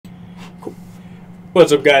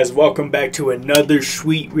What's up, guys? Welcome back to another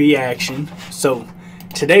sweet reaction. So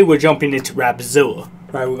today we're jumping into Rapzilla.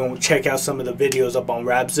 Right, we're gonna check out some of the videos up on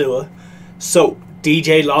Rapzilla. So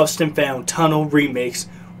DJ Lost and Found Tunnel Remix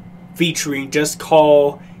featuring Just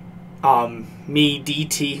Call Me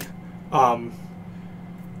DT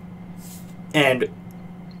and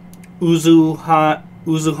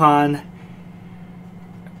Uzuhan.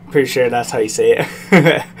 Pretty sure that's how you say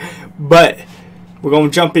it. But we're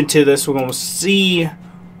going to jump into this. We're going to see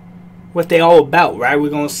what they all about, right?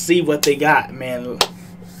 We're going to see what they got, man.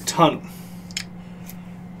 Tunnel.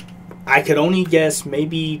 I could only guess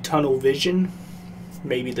maybe tunnel vision.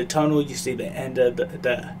 Maybe the tunnel. You see the end of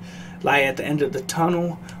the light at the end of the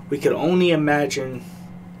tunnel. We could only imagine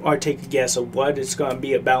or take a guess of what it's going to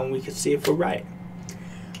be about, and we could see if we're right.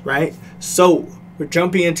 Right? So, we're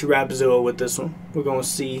jumping into Rapzilla with this one. We're going to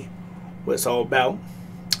see what it's all about.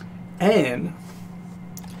 And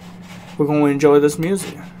we're going to enjoy this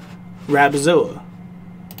music. Rapzilla,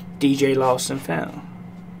 DJ Lost and Found.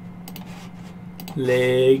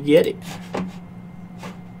 Let's get it.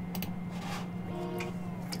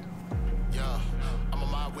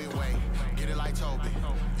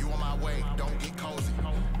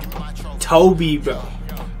 Toby, bro.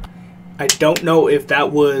 I don't know if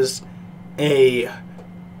that was a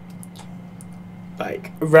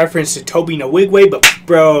reference to Toby No Wigway, but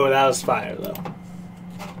bro, that was fire though.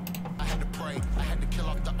 I had to pray, I had to kill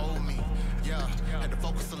off the old me. Yeah, had to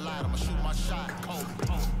focus a lot, I'ma shoot my shot.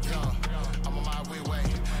 Yeah, I'm on my way,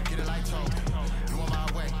 get it like Toby. You on my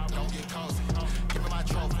way, don't get cozy. Give me my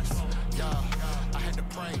trophies. Yeah, I had to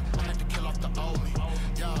pray, I had to kill off the old me.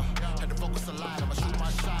 Yeah, had to focus a lot, I'ma shoot my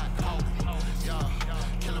shot. Yeah,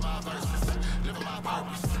 killing my verses, living my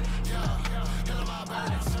purpose. Yeah, killing my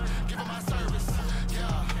burdens, giving my service.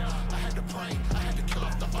 Yeah, I had to pray, I had to kill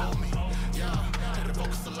off the old me. Yeah, had to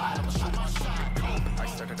focus a lot, I'ma shoot my shot. I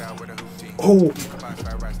started out with a hoop team. Oh.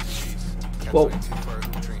 Well,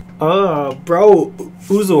 bro,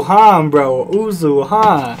 Uzuhan, bro,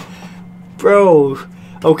 Uzuhan, bro.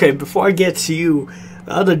 Okay, before I get to you,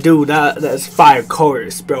 the other dude, that's fire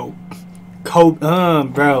chorus, bro.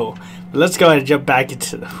 Bro. Let's go ahead and jump back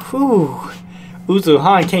into the. Whew.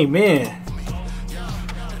 Uzuhan came in.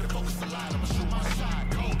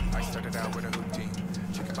 I started out with a hoop team.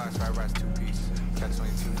 Chicken box, fried rice, 2-piece. Catch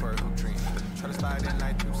 22 for a hoop dream. Try to slide in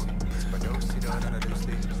like 2 seats. But those see don't know the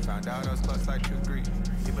sleep. Found out I was close like 2-3.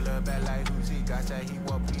 People look bad like Uzi. God said he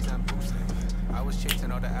won't please, I'm boosting. I was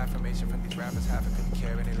chasing all the affirmation from these rappers. Half I couldn't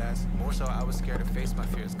care any less. More so, I was scared to face my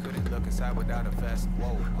fears. Couldn't look inside without a vest.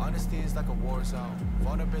 Whoa, honesty is like a war zone.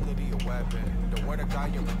 Vulnerability a weapon. The word of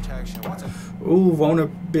God, your protection. Ooh,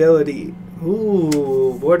 vulnerability.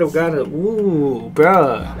 Ooh, word of God. Ooh,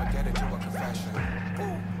 bruh. I'ma get it to a confession.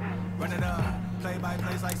 Ooh, run it up. Play by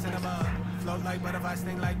plays like cinema. Float like butterfly,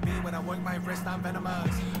 sting like bee. When I work my wrist, I'm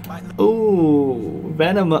venomous. Ooh,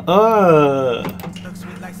 venom. Look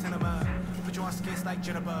sweet like cinema. Put you on skits like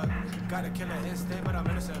jitterbug. Got a killer instinct, but I'm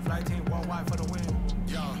innocent. Flight team worldwide for the win.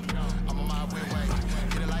 Yo, I'm on my way.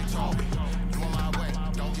 Get it like Toby. You on my way,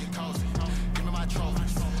 don't get cozy. Give me my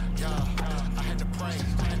trophies. Yeah, I had to pray,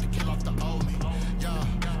 I had to kill off the old me. Yeah,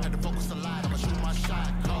 had to focus a lot, I'ma shoot my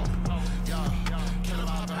shot. Yeah, killing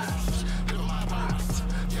my verses, living my purpose.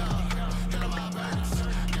 Yeah, killing my burdens,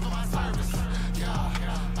 giving my service. Yeah,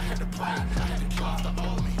 I had to pray, I had to kill off the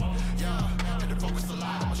old me. Yeah, had to focus a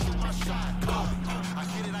lot, I'ma shoot my shot.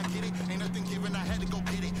 I get it, ain't nothing given, I had to go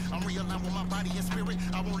get it. I'm realigned with my body and spirit.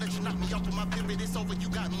 I won't let you knock me off with my pivot. It's over, you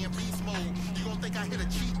got me in beast mode. You gon' think I hit a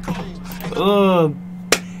cheat code.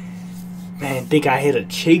 Man, think I hit a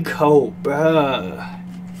cheat code, bruh.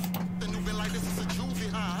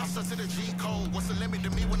 What's the limit to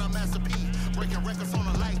me when I'm Master P? Breaking records on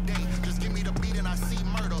a light day. Just give me the beat and I see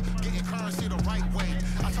murder. Getting currency the right way.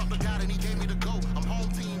 I talked to God and he gave me the go. I'm home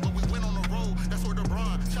team, but we went on the road. That's where the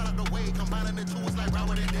run. Shout out the way. Combining the two is like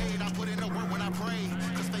Robert and Dade. I put in the work when I pray.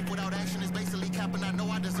 Cause faith without action is basically capping. I know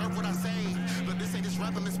I deserve what I say. But this ain't just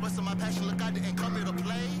rap, I'm expressing my passion. Look, I didn't come here to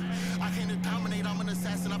play. I came to dominate, I'm an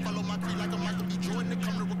assassin. I follow my creed like I'm Michael B. Jordan. To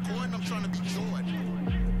come to record and I'm trying to be Jordan.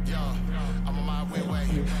 Yeah, I'm on my way.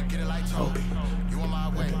 Get it like Toby. You on my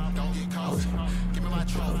way, don't get cozy. Give me my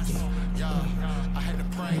trophies. Yeah, I had to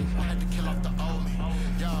pray, I had to kill off the old me.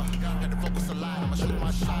 Yeah, had to focus a lot, I'ma shoot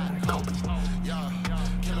my shot. Yeah,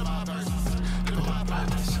 killing my verses, living my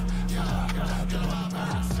purpose. Yeah, killing my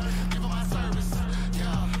burdens, giving my service.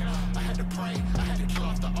 Yeah, I had to pray, I had to kill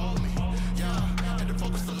off the old me. Yeah, had to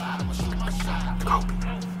focus a lot, I'ma shoot my shot.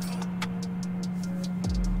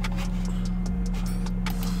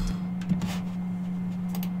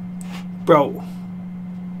 Bro.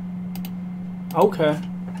 Okay.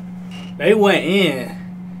 They went in.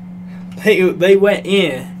 They went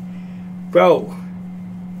in. Bro.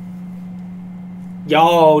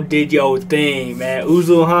 Y'all did your thing, man.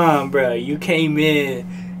 Uzuhan, bro. You came in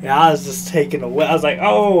and I was just taken away. I was like,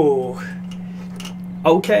 oh.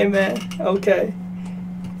 Okay, man. Okay.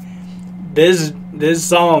 This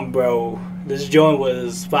song, bro. This joint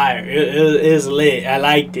was fire. It was lit. I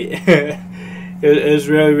liked it. It was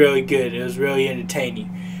really, really good. It was really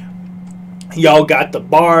entertaining. Y'all got the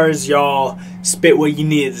bars. Y'all spit what you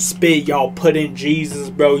needed to spit. Y'all put in Jesus,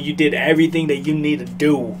 bro. You did everything that you need to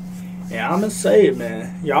do. And I'm gonna say it,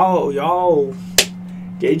 man. Y'all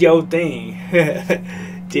did your thing.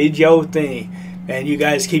 Did your thing. Man, you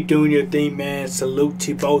guys keep doing your thing, man. Salute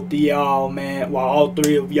to both of y'all, man. Well, all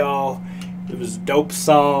three of y'all. It was a dope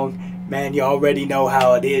song. Man, you already know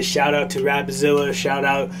how it is. Shout out to Rapzilla. Shout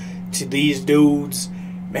out to these dudes.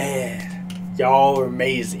 Man, y'all are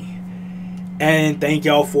amazing. And thank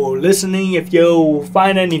y'all for listening. If you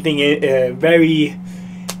find anything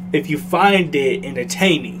if you find it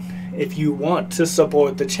entertaining, if you want to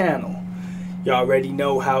support the channel, you already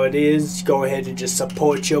know how it is. Go ahead and just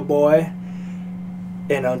support your boy.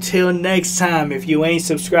 And until next time, if you ain't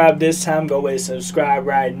subscribed this time, go ahead and subscribe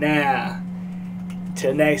right now.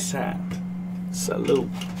 Till next time, salute.